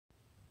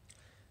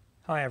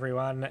Hi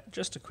everyone,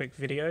 just a quick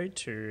video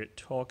to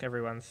talk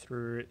everyone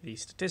through the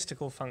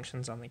statistical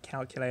functions on the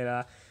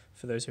calculator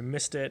for those who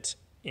missed it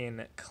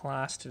in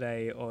class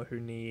today or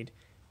who need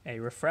a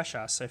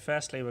refresher. So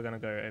firstly we're going to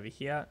go over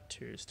here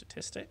to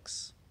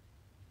statistics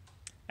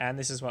and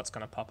this is what's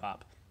going to pop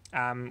up.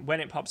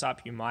 When it pops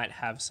up you might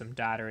have some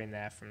data in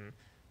there from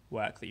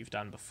work that you've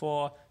done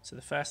before. So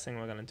the first thing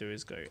we're going to do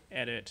is go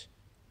edit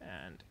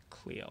and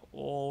clear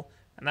all.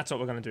 And that's what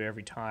we're going to do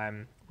every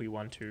time we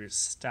want to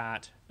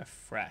start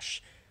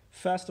afresh.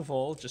 First of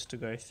all, just to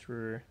go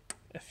through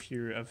a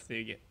few of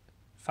the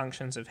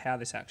functions of how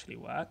this actually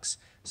works.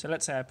 So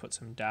let's say I put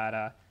some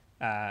data,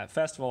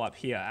 first of all up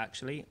here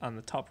actually, on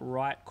the top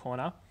right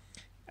corner,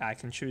 I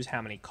can choose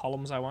how many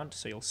columns I want.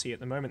 So you'll see at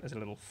the moment there's a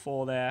little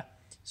 4 there.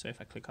 So if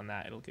I click on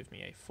that, it'll give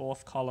me a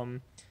 4th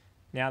column.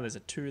 Now there's a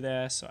 2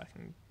 there, so I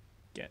can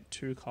get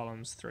 2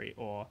 columns, 3,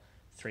 or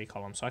 3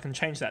 columns. So I can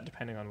change that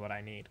depending on what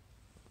I need.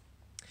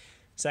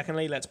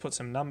 Secondly, let's put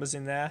some numbers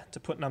in there. To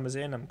put numbers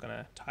in, I'm going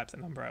to type the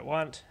number I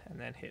want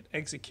and then hit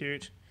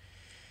execute.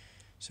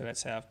 So let's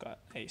say I've got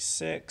a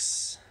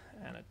 6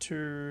 and a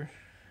 2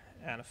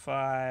 and a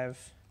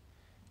 5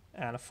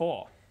 and a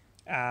 4.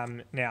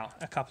 Now,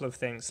 a couple of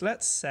things.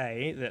 Let's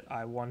say that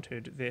I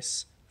wanted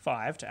this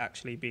 5 to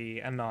actually be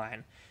a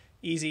 9.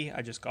 Easy,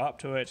 I just go up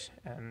to it,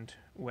 and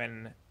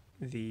when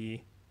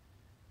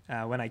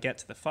I get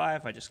to the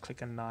 5, I just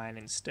click a 9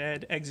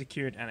 instead,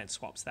 execute, and it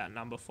swaps that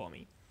number for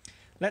me.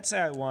 Let's say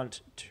I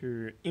want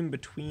to, in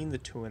between the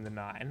 2 and the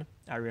 9,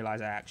 I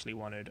realize I actually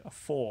wanted a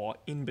 4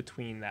 in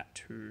between that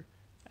 2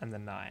 and the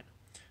 9.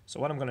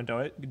 So what I'm going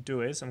to do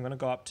is I'm going to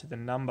go up to the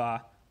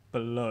number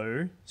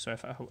below. So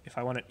if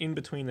I want it in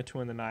between the 2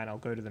 and the 9, I'll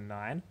go to the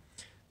 9.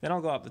 Then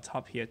I'll go up the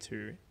top here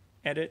to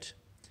edit,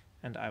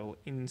 and I will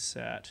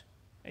insert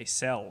a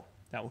cell.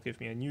 That will give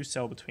me a new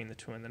cell between the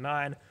 2 and the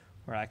 9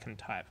 where I can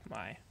type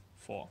my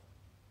 4.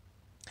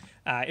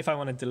 If I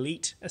want to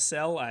delete a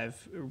cell,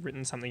 I've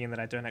written something in that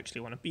I don't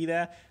actually want to be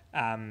there,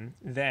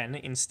 then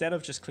instead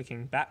of just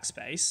clicking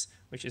backspace,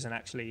 which isn't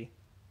actually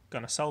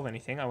going to solve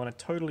anything, I want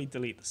to totally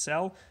delete the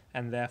cell,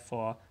 and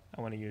therefore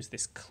I want to use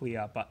this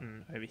clear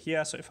button over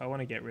here. So if I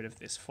want to get rid of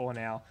this 4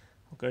 now,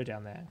 I'll go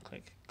down there and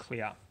click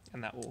clear,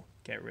 and that will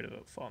get rid of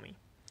it for me.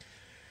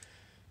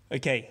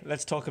 Okay,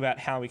 let's talk about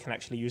how we can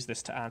actually use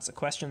this to answer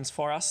questions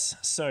for us.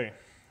 So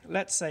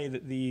let's say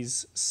that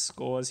these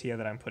scores here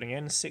that I'm putting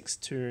in, 6,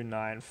 2,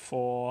 9,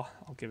 4,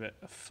 I'll give it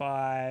a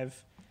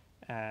 5,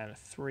 and a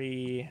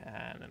 3,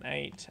 and an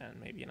 8,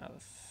 and maybe another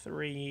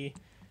 3,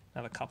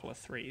 another couple of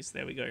 3s.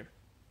 There we go.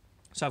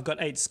 So I've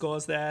got 8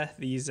 scores there.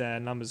 These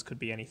numbers could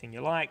be anything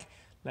you like.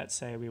 Let's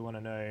say we want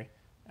to know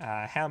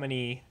how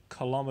many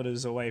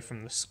kilometers away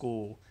from the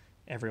school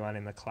everyone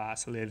in the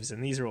class lives,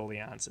 and these are all the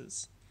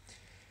answers.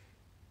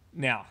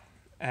 Now,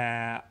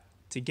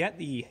 to get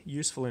the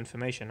useful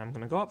information, I'm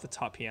going to go up the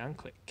top here and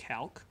click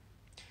Calc.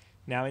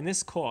 Now in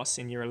this course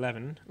in Year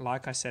 11,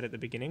 like I said at the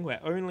beginning, we're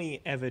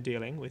only ever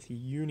dealing with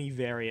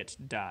univariate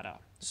data.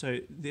 So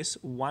this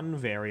one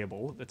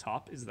variable at the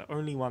top is the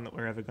only one that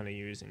we're ever going to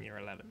use in Year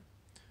 11.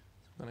 So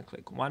I'm going to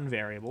click one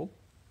variable,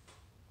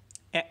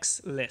 X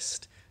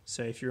list.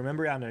 So if you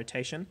remember our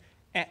notation,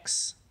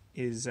 X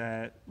is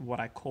what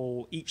I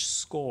call each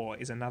score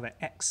is another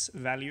X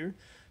value.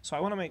 So I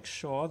want to make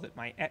sure that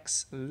my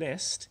X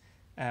list,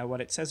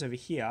 what it says over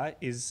here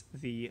is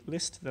the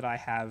list that I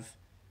have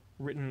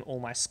written all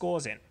my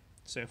scores in.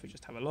 So if we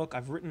just have a look,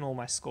 I've written all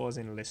my scores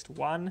in list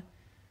 1.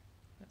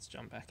 Let's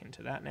jump back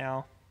into that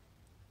now.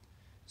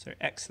 So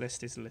X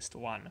list is list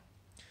 1.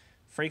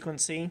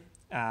 Frequency,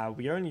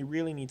 we only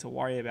really need to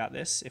worry about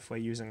this if we're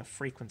using a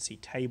frequency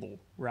table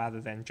rather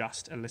than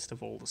just a list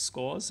of all the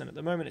scores. And at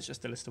the moment it's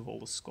just a list of all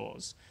the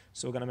scores.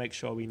 So we're going to make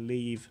sure we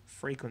leave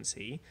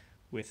frequency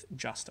with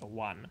just a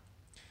 1.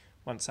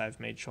 Once I've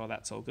made sure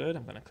that's all good,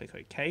 I'm going to click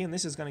OK, and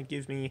this is going to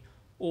give me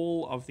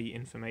all of the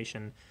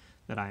information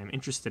that I am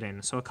interested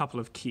in. So a couple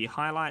of key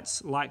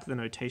highlights, like the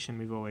notation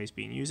we've always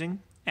been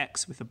using.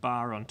 X with a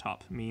bar on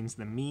top means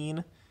the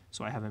mean,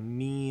 so I have a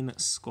mean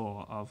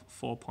score of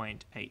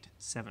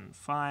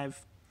 4.875.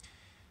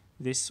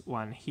 This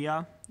one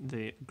here,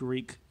 the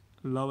Greek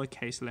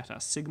lowercase letter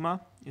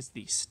sigma, is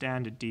the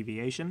standard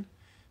deviation.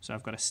 So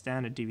I've got a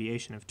standard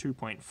deviation of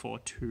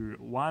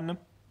 2.421.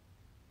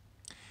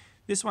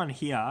 This one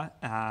here,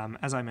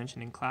 as I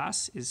mentioned in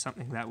class, is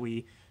something that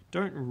we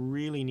don't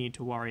really need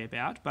to worry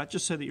about, but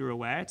just so that you're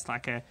aware, it's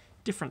like a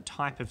different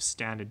type of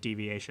standard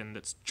deviation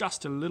that's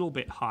just a little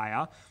bit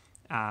higher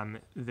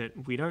that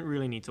we don't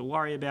really need to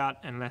worry about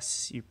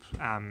unless you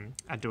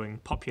are doing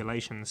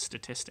population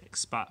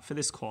statistics. But for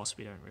this course,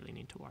 we don't really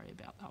need to worry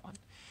about that one.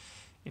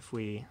 If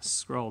we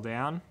scroll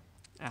down,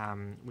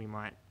 we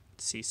might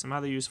see some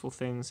other useful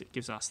things. It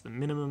gives us the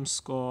minimum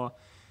score,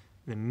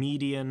 the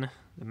median,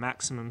 the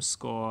maximum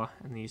score,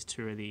 and these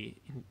two are the,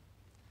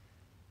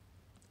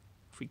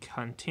 if we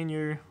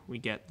continue, we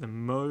get the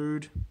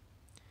mode.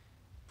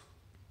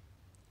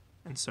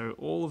 And so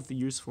all of the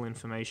useful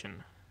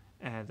information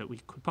that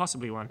we could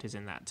possibly want is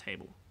in that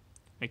table.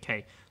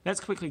 Okay, let's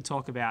quickly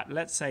talk about,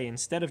 let's say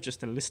instead of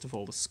just a list of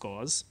all the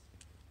scores,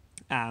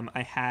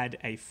 I had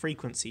a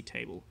frequency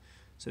table.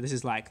 So this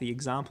is like the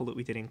example that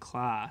we did in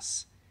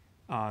class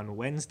on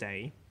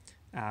Wednesday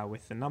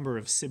with the number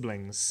of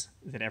siblings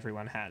that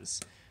everyone has.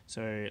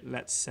 So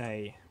let's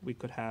say we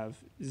could have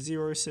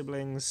 0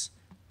 siblings,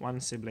 1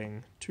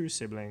 sibling, 2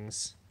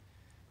 siblings,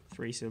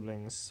 3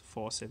 siblings,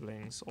 4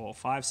 siblings, or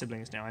 5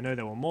 siblings. Now I know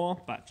there were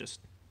more, but just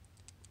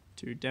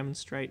to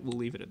demonstrate, we'll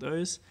leave it at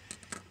those.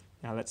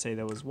 Now let's say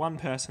there was 1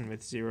 person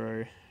with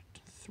 0,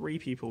 3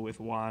 people with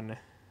 1,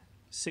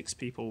 6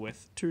 people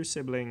with 2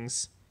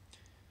 siblings,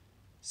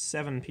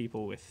 7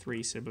 people with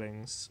 3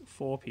 siblings,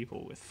 4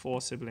 people with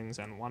 4 siblings,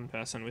 and 1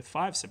 person with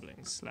 5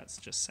 siblings, let's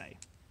just say.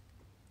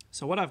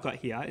 So what I've got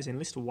here is in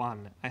list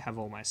 1, I have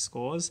all my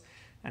scores,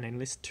 and in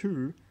list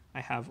 2,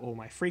 I have all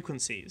my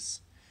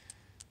frequencies.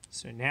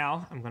 So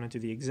now I'm going to do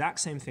the exact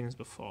same thing as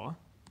before,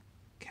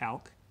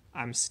 calc.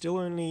 I'm still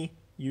only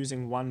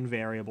using one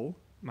variable.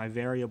 My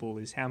variable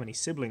is how many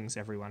siblings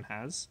everyone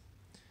has.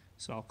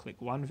 So I'll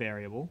click one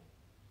variable.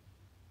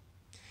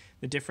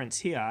 The difference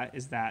here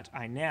is that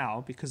I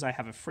now, because I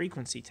have a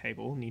frequency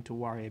table, need to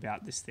worry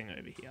about this thing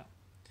over here.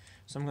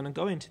 So I'm going to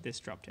go into this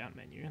drop-down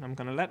menu, and I'm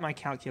going to let my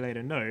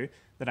calculator know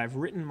that I've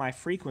written my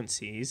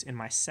frequencies in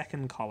my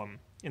second column,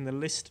 in the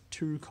list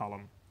 2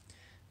 column.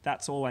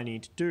 That's all I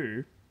need to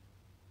do.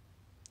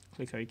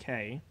 Click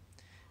OK.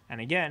 And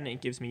again,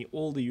 it gives me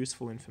all the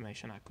useful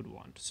information I could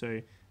want.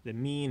 So the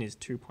mean is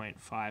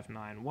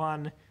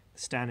 2.591. The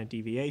standard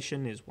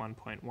deviation is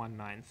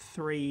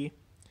 1.193.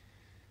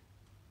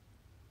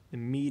 The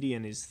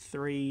median is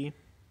 3.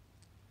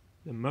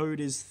 The mode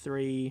is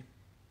 3,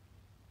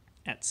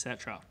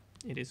 etc.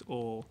 It is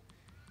all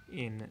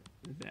in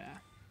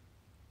there.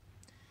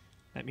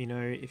 Let me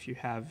know if you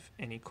have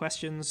any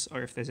questions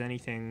or if there's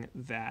anything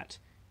that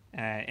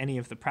any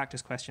of the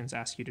practice questions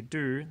ask you to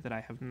do that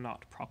I have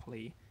not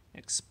properly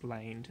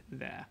explained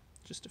there.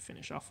 Just to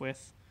finish off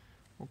with,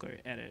 we'll go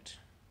edit,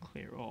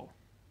 clear all.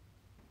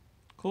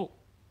 Cool.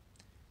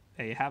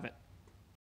 There you have it.